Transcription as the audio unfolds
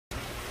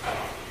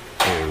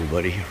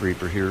everybody,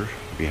 Reaper here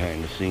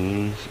behind the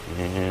scenes,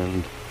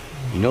 and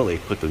you know they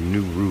put the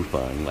new roof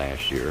on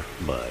last year,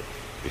 but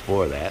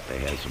before that they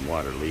had some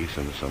water leaks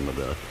in some of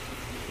the,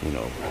 you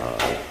know,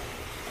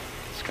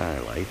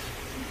 skylights.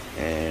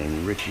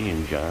 And Richie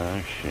and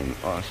Josh and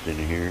Austin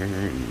here,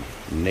 and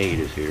Nate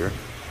is here.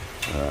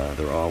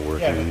 They're all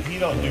working. Yeah, but he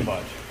don't do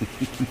much.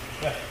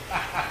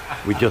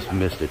 We just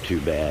missed it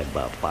too bad.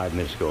 About 5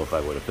 minutes ago, if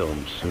I would have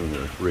filmed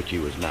sooner, Richie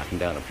was knocking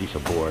down a piece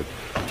of board.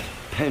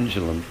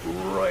 Pendulum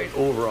right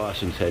over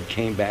Austin's head,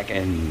 came back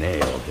and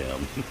nailed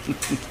him.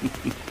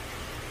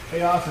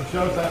 Hey Austin,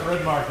 show us that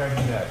red mark on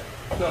your neck.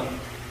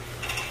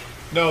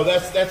 No,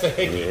 that's a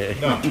hickey. Yeah.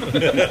 No.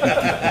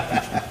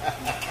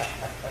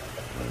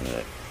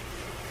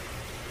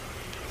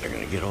 They're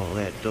gonna get all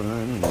that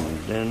done, and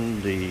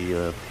then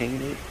the paint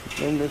it,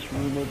 then this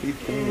room will be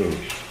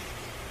finished.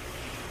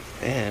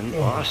 And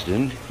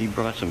Austin, he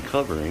brought some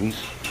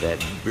coverings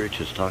that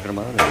Rich is talking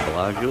about, and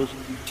Bellagio's.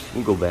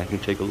 We'll go back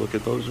and take a look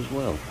at those as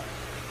well.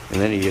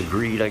 And then he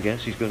agreed, I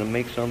guess, he's gonna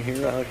make some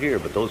here out here,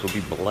 but those will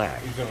be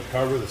black. He's gonna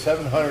cover the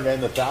 700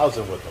 and the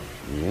 1,000 with them.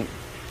 Yep.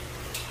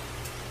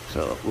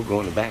 So we'll go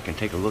in the back and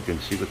take a look and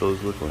see what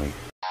those look like.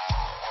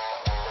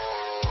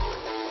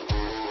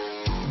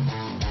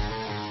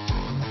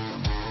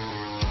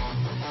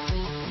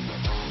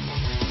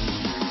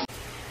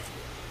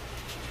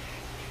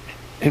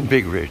 And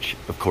Big Rich,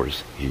 of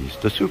course, he's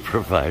the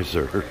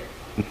supervisor.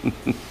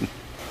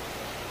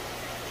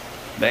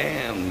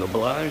 Bam, the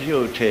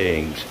Bellagio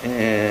tanks.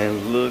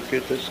 And look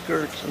at the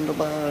skirts on the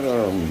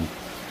bottom.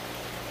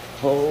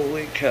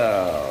 Holy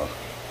cow.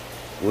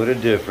 What a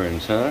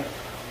difference, huh?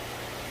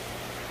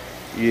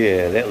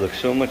 Yeah, that looks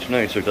so much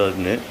nicer,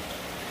 doesn't it?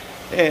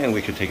 And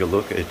we can take a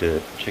look at the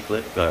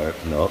cichlid,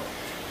 no,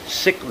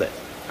 cichlid.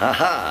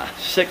 Aha,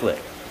 cichlid.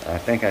 I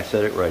think I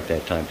said it right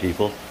that time,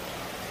 people.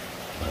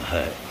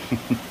 But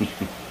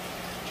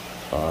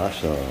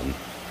awesome.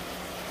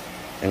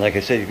 And like I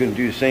said, you're going to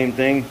do the same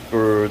thing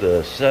for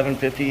the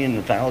 750 and the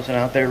 1,000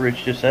 out there,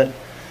 Rich just said.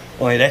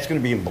 Oh yeah, that's going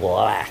to be in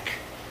black.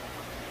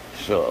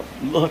 So,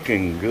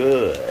 looking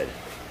good.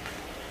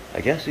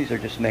 I guess these are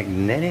just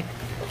magnetic.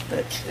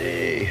 Let's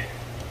see.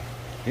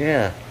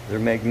 Yeah, they're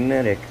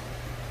magnetic.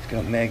 It's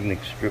got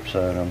magnetic strips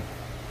on them.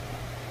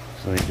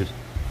 So they just,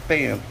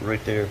 bam,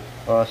 right there.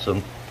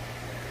 Awesome.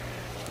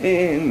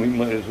 And we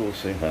might as well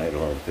say hi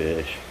to our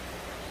fish.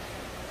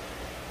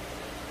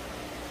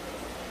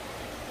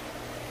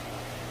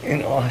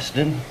 And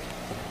Austin,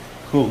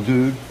 cool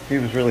dude, he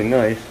was really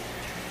nice.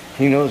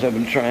 He knows I've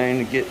been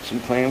trying to get some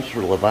clams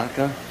for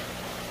Lavaca,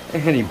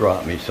 and he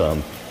brought me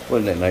some.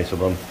 Wasn't that nice of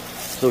him?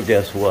 So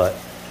guess what?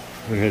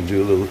 We're gonna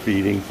do a little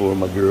feeding for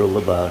my girl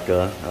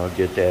Lavaca. I'll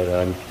get that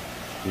on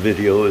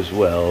video as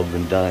well. I've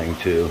been dying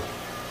to.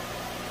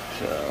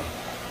 So.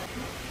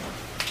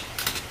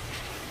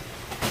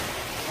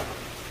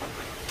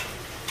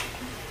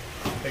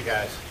 Hey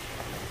guys,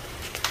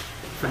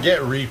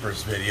 forget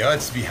Reaper's video,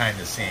 it's behind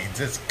the scenes,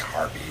 it's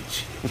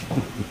garbage.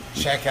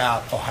 Check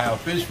out Ohio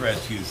Fish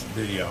Rescue's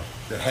video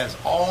that has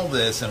all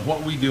this and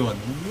what we do in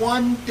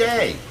one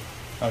day,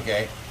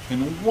 okay? In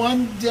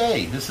one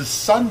day. This is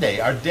Sunday,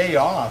 our day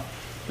off.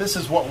 This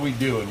is what we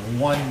do in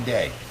one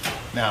day.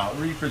 Now,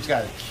 Reaper's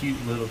got a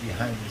cute little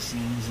behind the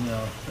scenes, you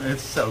know,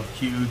 it's so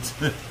cute.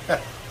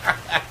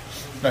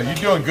 No, you're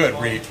doing good,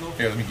 Reap.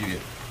 Here, let me give you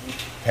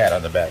a pat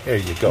on the back. There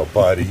you go,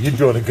 buddy. You're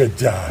doing a good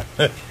job.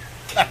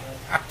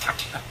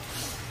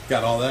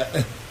 Got all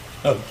that?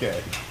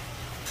 Okay.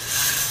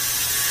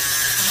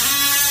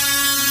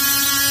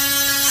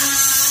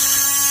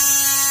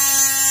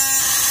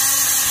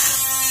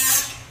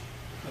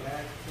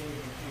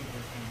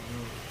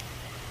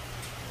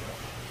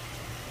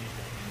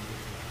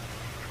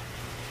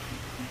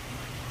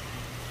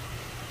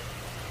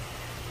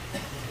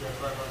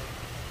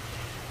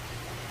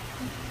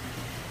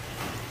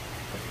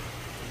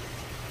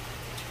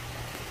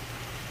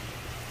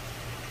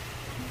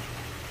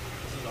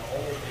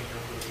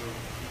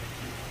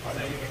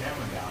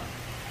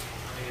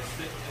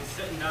 It's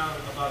sitting down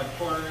about a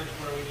quarter inch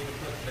where we need to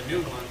put the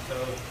new one, so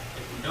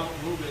if we don't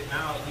move it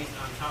now, at least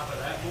on top of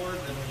that board,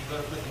 then when you go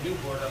to put the new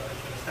board up,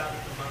 it's going to stop it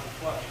from mounting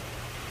flush.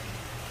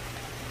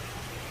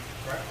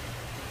 Correct?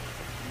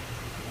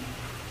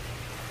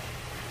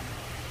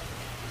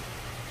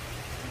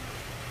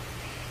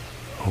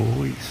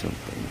 Always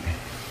something.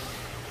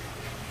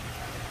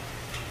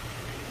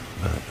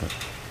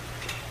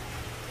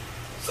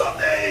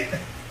 Something!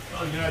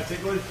 Oh, you're not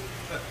cichlid?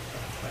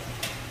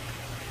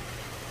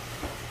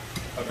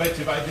 I bet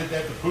you if I did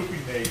that the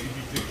pooping day, you'd be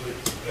cichlid.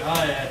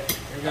 Oh yeah,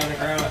 you're going to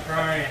ground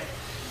crying.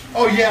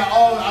 Oh yeah,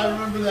 oh, I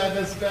remember that,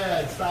 that's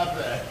bad. Stop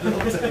that.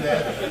 Don't say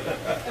that.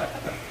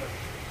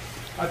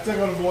 I took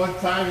him one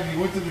time and he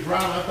went to the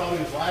ground. I thought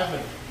he was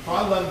laughing. So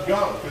I let him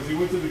go because he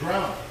went to the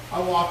ground.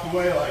 I walked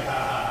away like,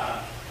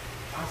 ah.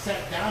 I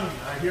sat down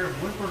and I hear him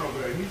whimpering over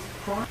there. He's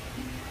crying.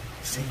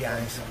 See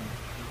guys,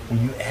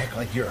 when you act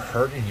like you're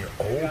hurt and you're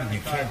old and you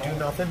can't do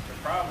nothing,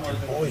 your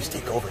boys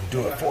take over and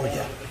do it for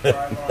you.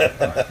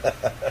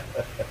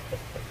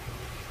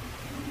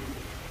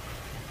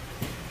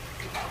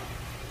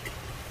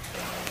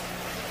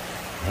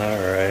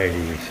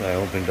 Alrighty, so I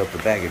opened up the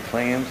bag of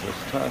clams.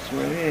 Let's toss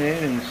one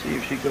in and see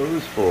if she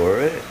goes for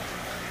it.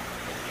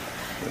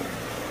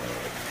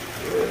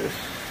 This.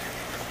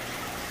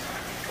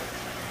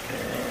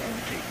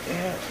 And take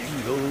that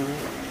and go.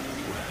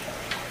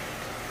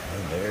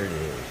 And there it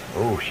is.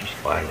 Oh, she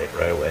spotted it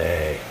right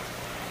away.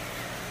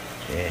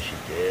 Yeah, she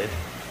did.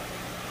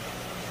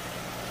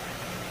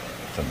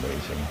 It's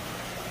amazing.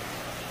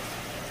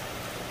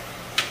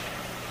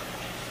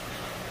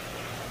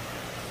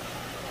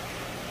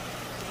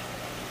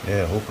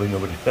 Yeah, hopefully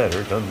nobody fed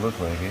her. Doesn't look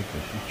like it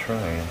because she's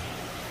trying.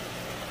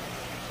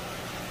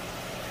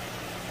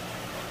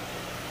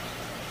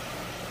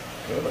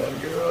 Come on,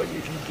 girl,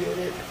 you can get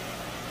it.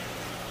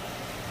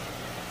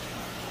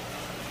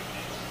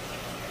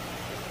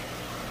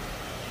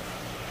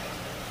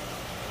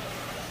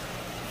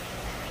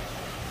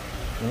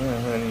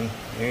 Yeah, honey.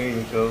 There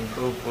you go.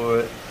 Go for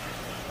it.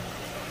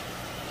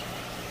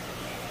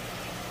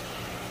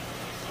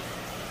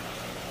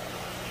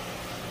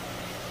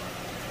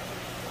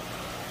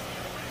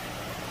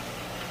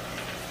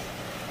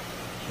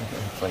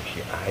 It's like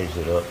she eyes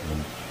it up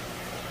and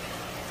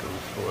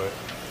goes for it.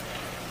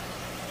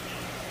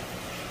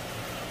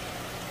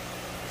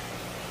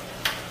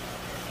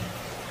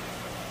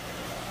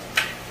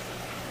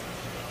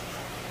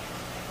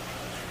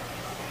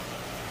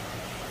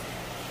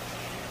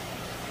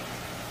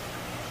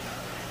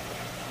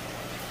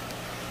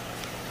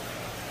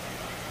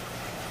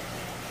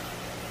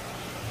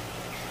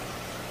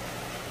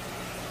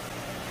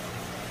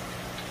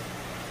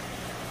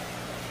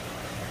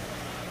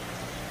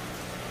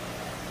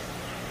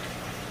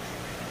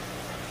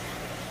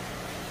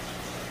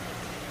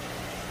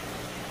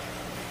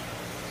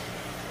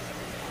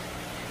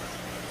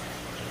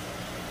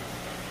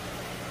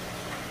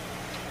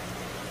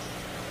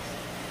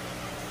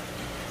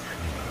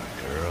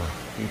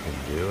 You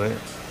can do it.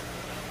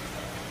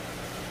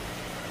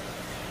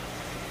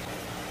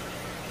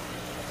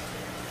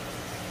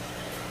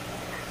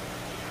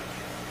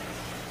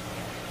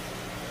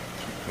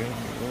 Keep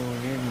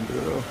going in,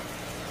 girl.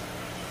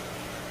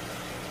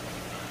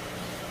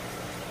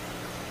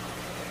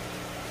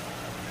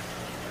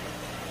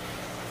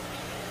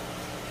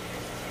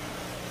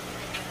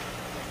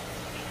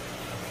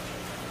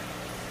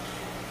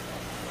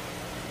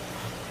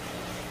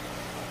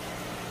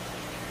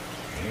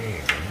 There you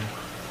go.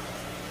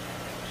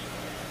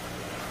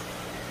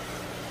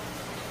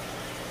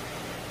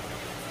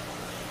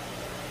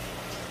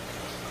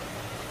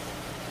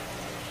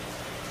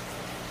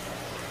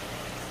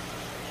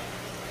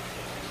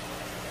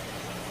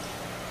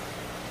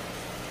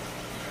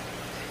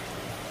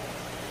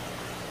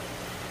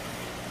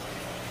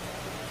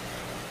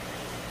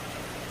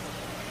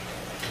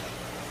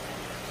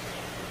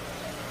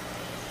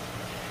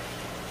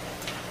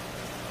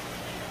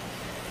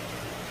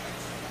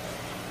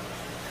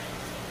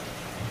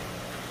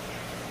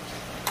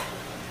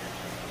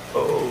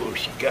 Oh,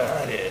 she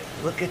got it.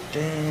 Look at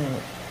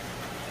that.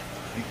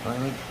 She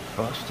finally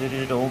busted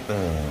it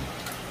open.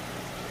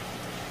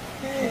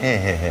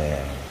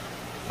 Yeah.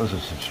 Those are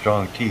some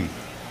strong teeth.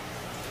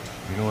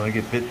 You don't want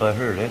to get bit by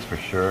her, that's for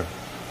sure.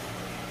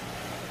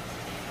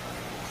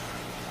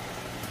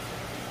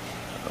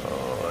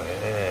 Oh,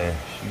 yeah.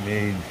 She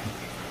made...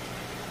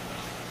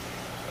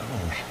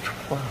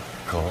 Oh,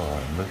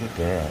 God. Look at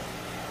that.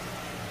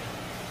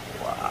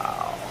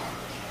 Wow.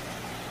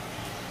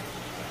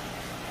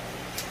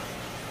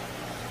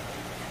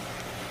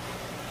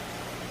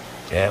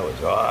 That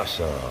was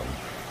awesome.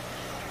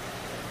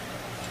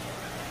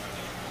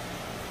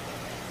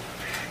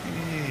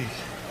 Jeez.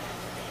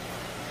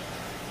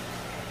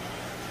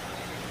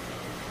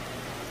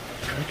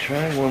 I'll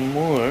try one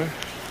more.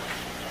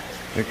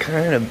 They're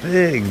kind of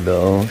big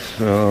though,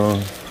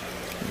 so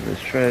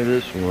let's try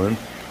this one.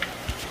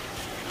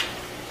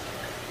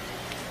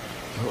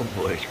 Oh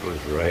boy, she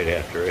goes right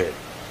after it.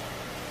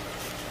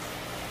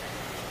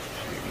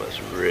 She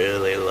must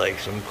really like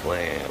some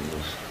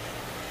clams.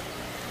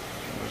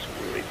 Must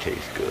really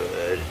taste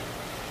good.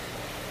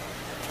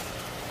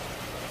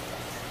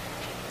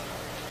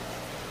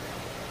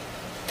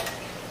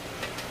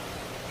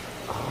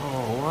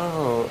 Oh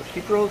wow,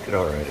 she broke it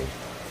already.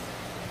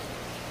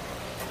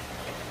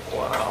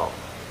 Wow.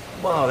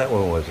 Wow, that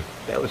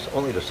was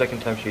only the second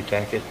time she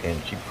attacked it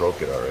and she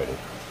broke it already.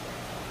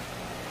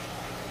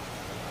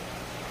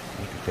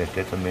 Look at that,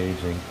 that's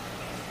amazing.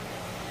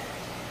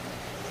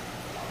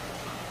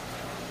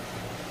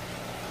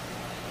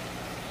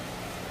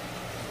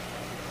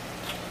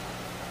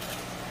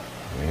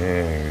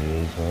 There it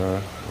is,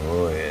 huh?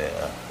 Oh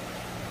yeah.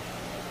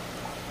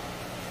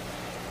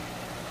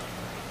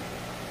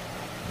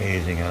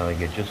 Amazing how they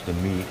get just the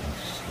meat and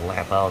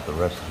slap out the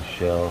rest of the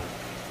shell.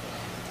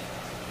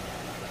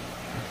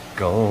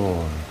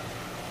 Gone.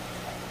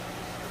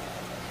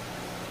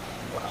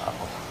 Wow.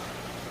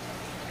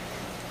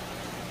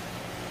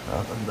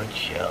 Nothing but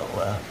shell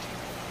left.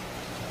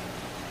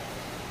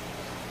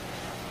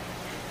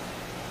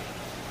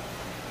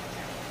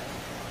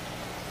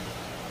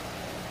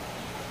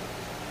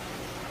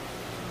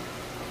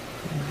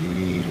 A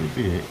little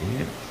bit,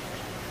 yeah.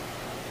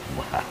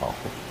 Wow.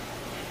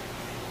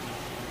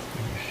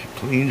 She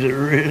cleans it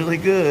really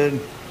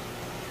good.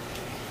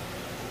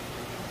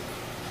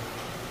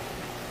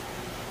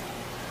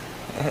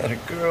 Had a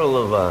girl,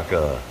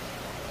 Lavaca.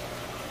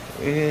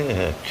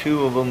 Yeah,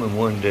 2 of them in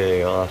one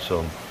day.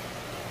 Awesome.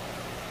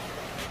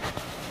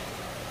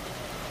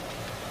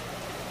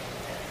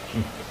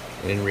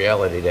 In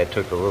reality, that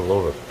took a little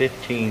over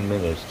 15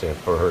 minutes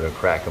for her to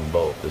crack them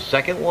both. The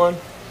second one,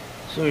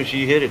 as soon as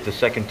she hit it the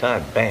second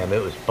time, bam,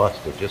 it was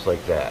busted, just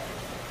like that.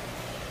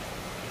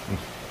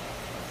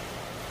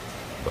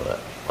 But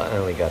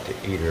finally got to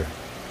eat her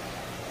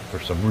for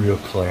some real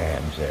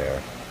clams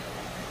there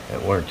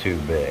that weren't too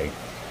big.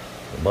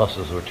 The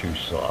muscles were too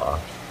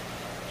soft.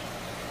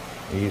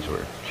 These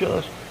were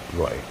just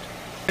right.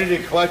 Ready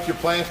to collect your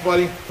plants,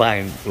 buddy?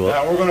 Fine. Well,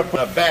 now we're going to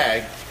put a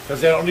bag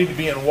because they don't need to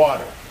be in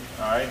water.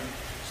 All right.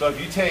 So if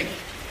you take,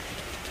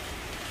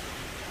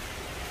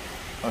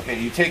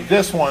 you take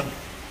this one,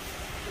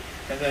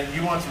 and then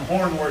you want some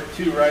hornwort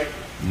too, right?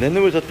 And then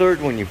there was a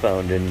third one you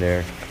found in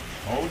there.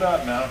 Hold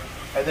up now.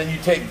 And then you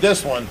take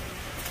this one.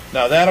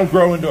 Now that'll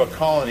grow into a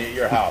colony at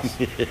your house.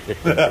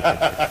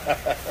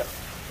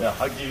 Yeah,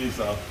 I'll give you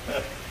some.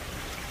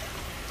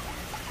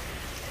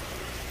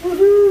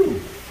 Woohoo!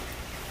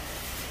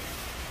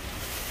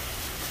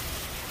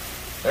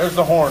 There's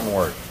the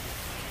hornwort.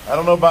 I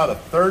don't know about a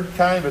third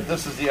kind, but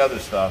this is the other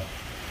stuff.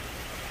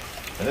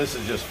 And this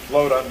is just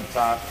float on the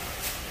top,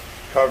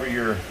 cover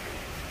your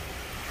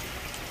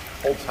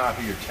whole top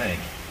of your tank.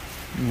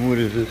 What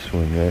is this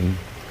one then?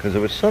 Because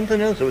there was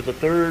something else. There was a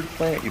third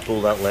plant you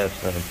pulled out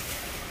last time.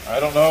 I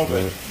don't know,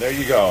 but there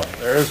you go.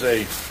 There's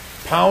a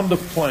pound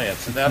of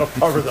plants, and that'll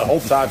cover the whole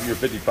top of your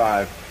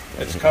 55.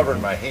 It's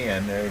covering my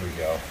hand. There we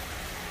go.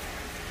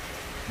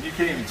 You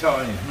can't even tell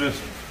anything's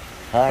missing.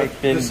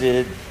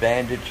 High-finned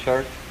banded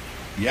shark.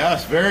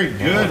 Yes, very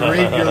good,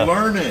 Reed. You're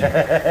learning.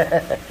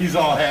 He's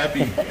all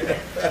happy.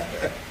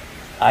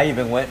 I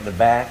even went in the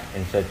back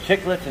and said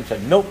cichlids and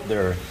said, nope,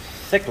 they're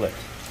cichlids.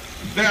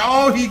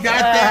 Oh, he got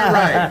that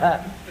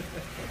right.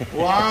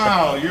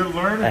 Wow, you're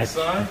learning,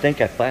 son. I think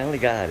I finally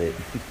got it.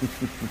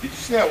 Did you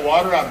see that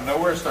water out of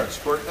nowhere start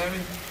squirting at me?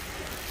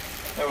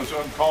 That was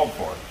uncalled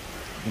for.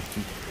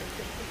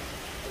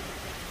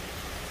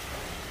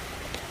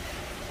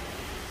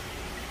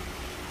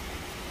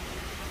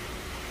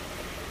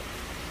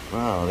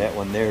 Wow, that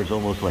one there is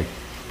almost like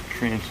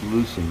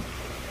translucent.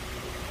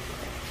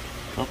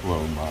 A couple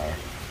of them are.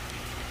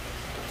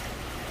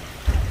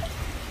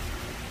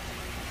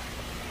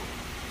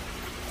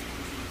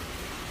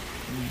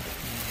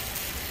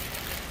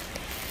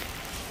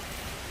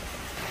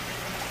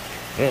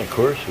 And of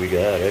course we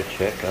gotta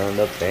check on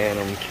the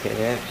phantom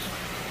cats.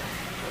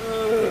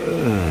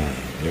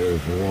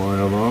 There's one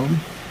of them.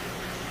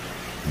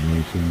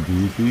 Nice and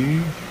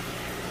beefy.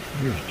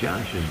 Here's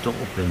Josh's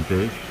dolphin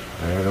fish.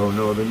 I don't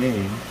know the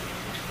name.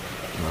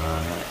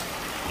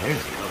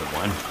 There's the other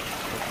one.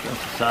 Just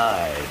the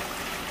side.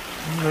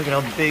 Look at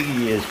how big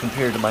he is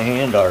compared to my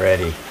hand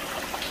already.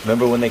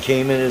 Remember when they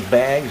came in his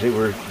bags? They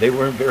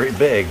weren't very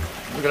big.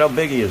 Look at how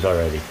big he is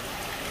already.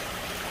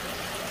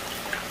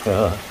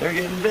 They're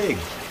getting big,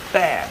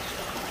 fast.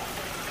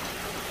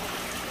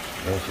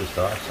 That's just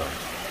awesome.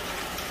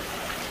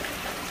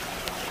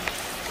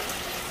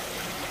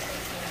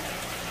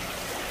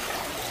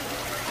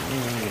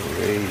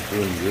 Ray's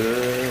doing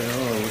good.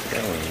 Oh, look at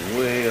that one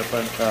way up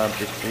on top,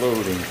 just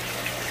floating.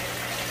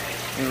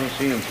 You don't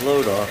see him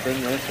float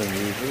often. That's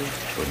unusual.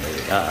 Or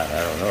maybe not.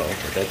 I don't know.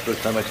 But that's the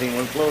first time I've seen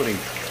one floating.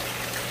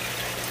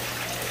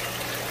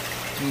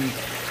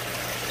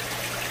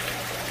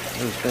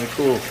 It was kind of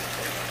cool.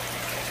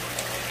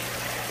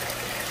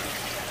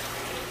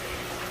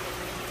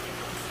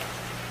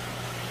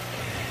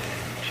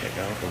 Check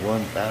out the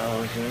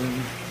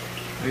 1,000.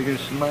 Are you gonna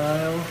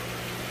smile?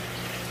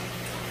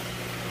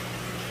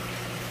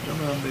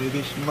 Come on,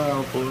 baby,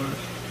 smile for us.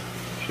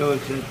 Show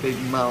us that big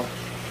mouth.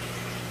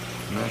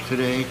 Not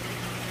today.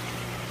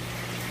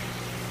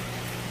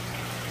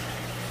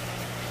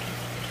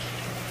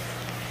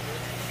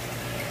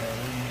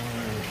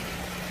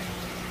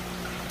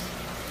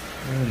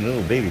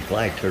 Little baby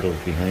fly turtle's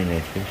behind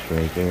that fish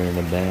right there in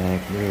the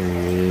back. There he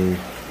is.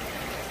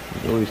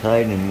 He's always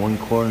hiding in one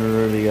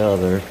corner or the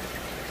other.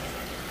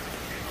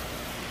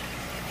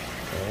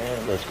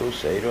 And let's go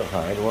say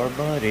hi to our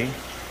buddy.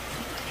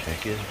 Check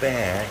his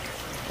back.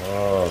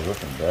 Oh,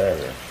 looking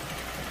better.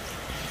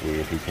 Let's see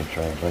if he can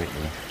try and bite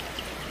me.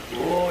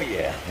 Oh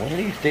yeah, one of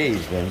these days,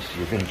 Vince,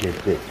 you're going to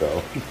get bit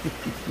though.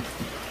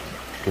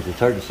 Because it's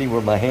hard to see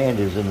where my hand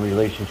is in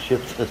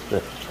relationship to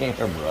the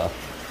camera.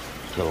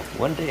 So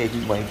one day he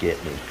might get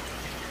me.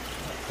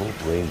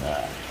 Hopefully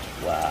not.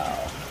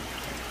 Wow.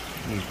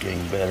 He's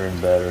getting better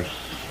and better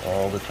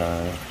all the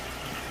time.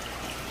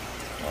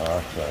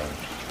 Awesome.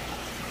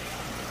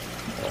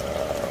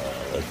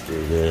 Let's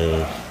do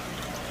this.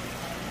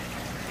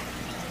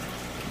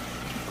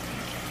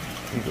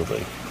 Here you go,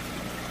 buddy.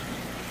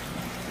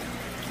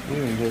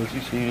 There he goes.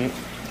 You seen it?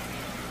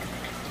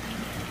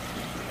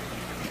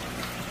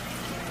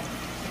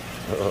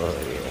 Oh,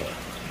 yeah.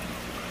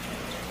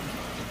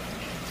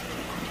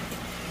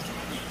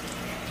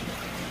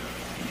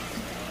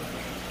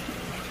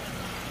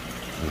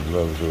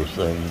 loves those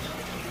things.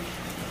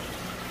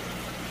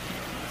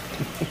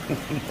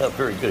 Not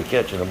very good at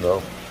catching them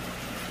though.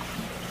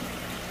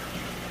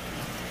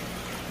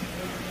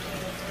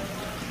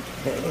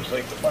 It looks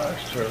like the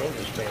box turtle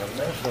just made a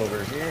mess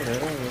over here.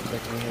 It looks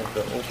like we have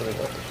to open it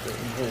up and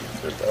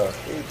get the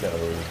cage down a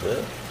little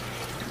bit.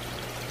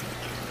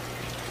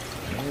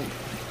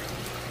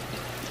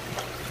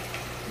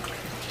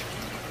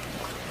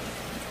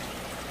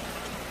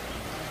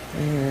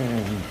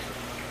 And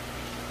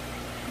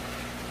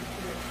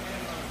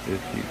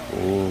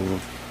 54,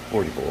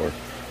 44.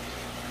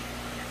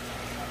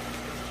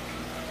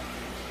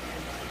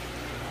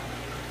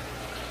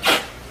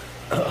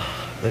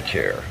 The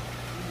chair.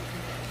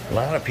 A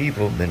lot of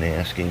people have been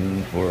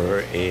asking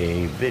for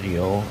a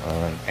video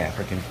on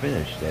African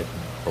fish that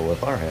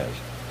OFR has.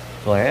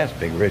 So I asked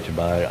Big Rich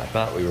about it. I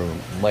thought we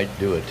might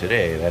do it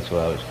today. That's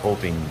what I was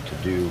hoping to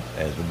do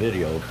as a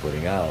video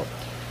putting out.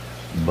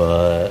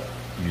 But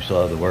you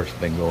saw the work's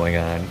been going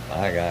on.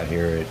 I got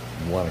here at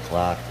 1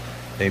 o'clock.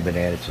 They've been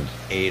at it since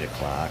 8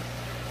 o'clock.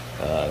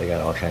 They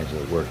got all kinds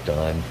of work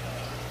done.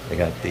 They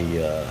got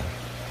the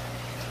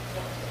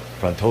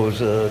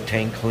Frontosa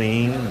tank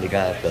clean. They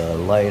got the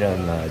light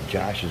on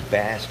Josh's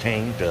bass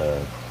tank,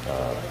 the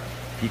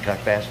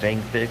peacock bass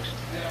tank fixed.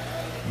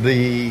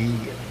 The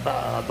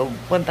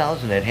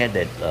 1000 that had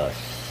that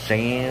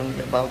sand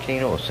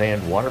volcano, a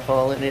sand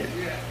waterfall in it,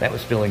 that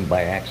was filling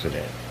by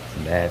accident.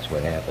 And that's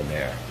what happened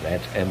there.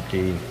 That's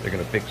empty. They're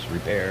going to fix,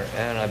 repair,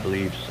 and I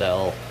believe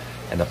sell.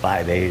 And the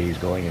 580 is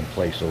going in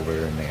place over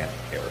in that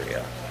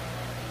area.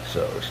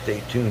 So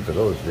stay tuned for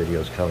those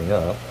videos coming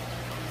up.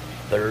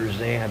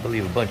 Thursday, I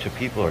believe a bunch of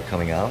people are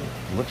coming out.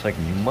 It looks like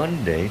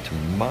Monday,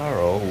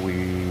 tomorrow,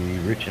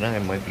 Rich and I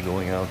might be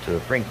going out to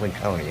Franklin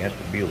County,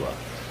 Ashtabula.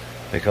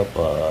 Pick up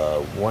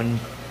a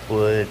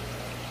 1-foot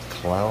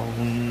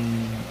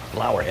clown,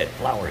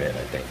 flowerhead,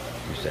 I think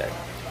you said.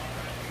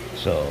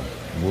 So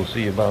we'll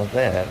see about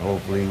that.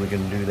 Hopefully we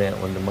can do that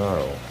one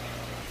tomorrow.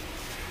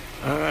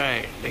 All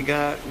right, they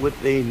got what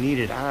they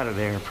needed out of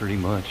there pretty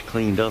much,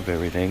 cleaned up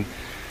everything.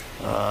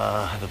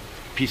 The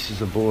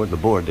pieces of board, the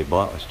board they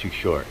bought was too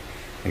short.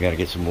 They got to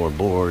get some more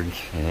boards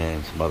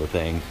and some other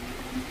things,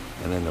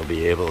 and then they'll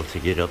be able to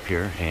get up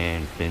here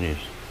and finish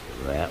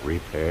that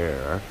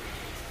repair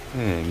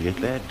and get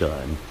that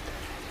done.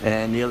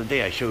 And the other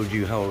day I showed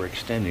you how we're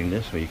extending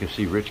this, so you can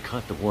see Rich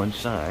cut the one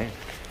side,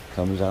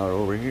 comes out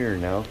over here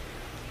now,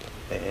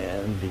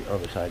 and the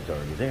other side's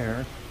already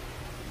there.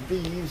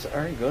 These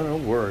aren't gonna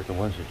work, the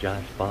ones that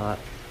Josh bought.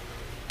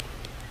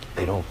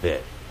 They don't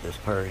fit. This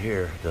part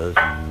here does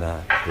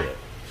not fit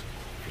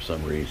for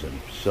some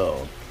reason.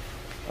 So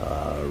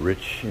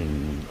Rich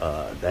and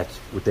that's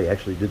what they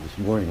actually did this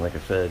morning. Like I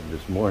said,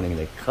 this morning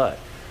they cut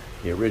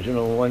the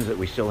original ones that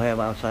we still have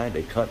outside.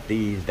 They cut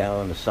these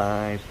down the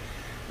sides,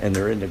 and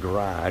they're in the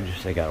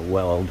garage. They got to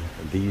weld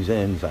these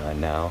ends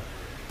on now,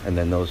 and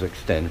then those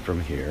extend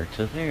from here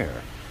to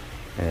there.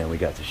 And we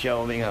got the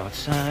shelving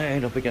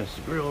outside up against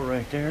the grill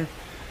right there,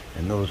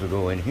 and those will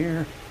go in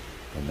here,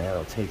 and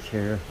that'll take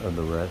care of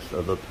the rest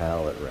of the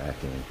pallet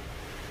racking.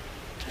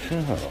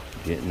 So,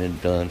 getting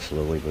it done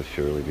slowly but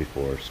surely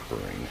before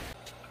spring.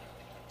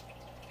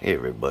 Hey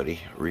everybody,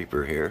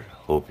 Reaper here.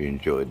 Hope you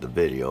enjoyed the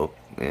video.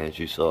 As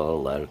you saw, a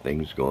lot of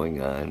things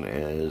going on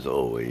as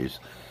always.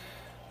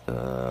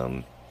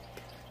 And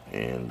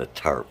the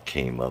tarp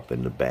came up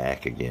in the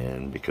back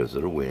again because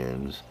of the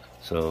winds.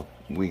 So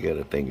we got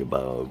to think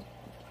about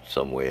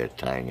some way of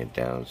tying it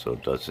down so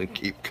it doesn't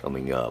keep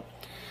coming up.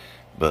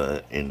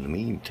 But in the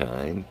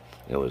meantime,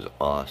 it was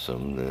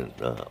awesome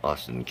that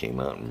Austin came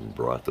out and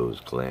brought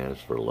those clams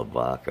for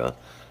Lavaca.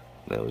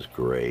 That was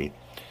great.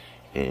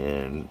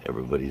 And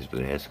everybody's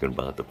been asking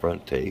about the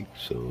front take,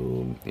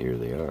 so here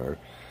they are.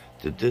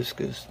 The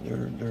discus,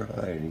 they're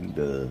hiding.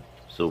 The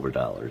silver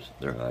dollars,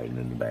 they're hiding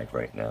in the back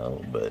right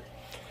now, but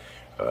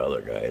our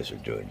other guys are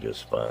doing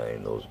just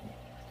fine. Those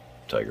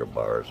tiger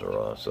bars are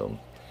awesome.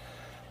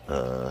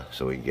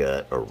 So we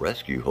got a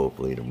rescue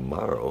hopefully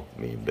tomorrow,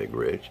 me and Big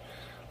Rich.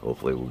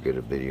 Hopefully we'll get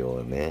a video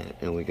on that,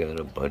 and we got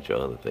a bunch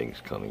of other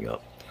things coming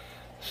up.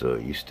 So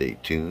you stay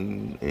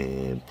tuned,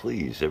 and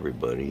please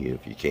everybody,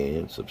 if you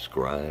can,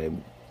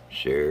 subscribe,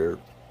 share,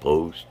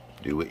 post,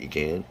 do what you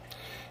can,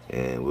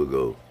 and we'll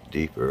go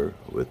deeper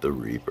with the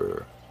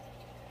Reaper.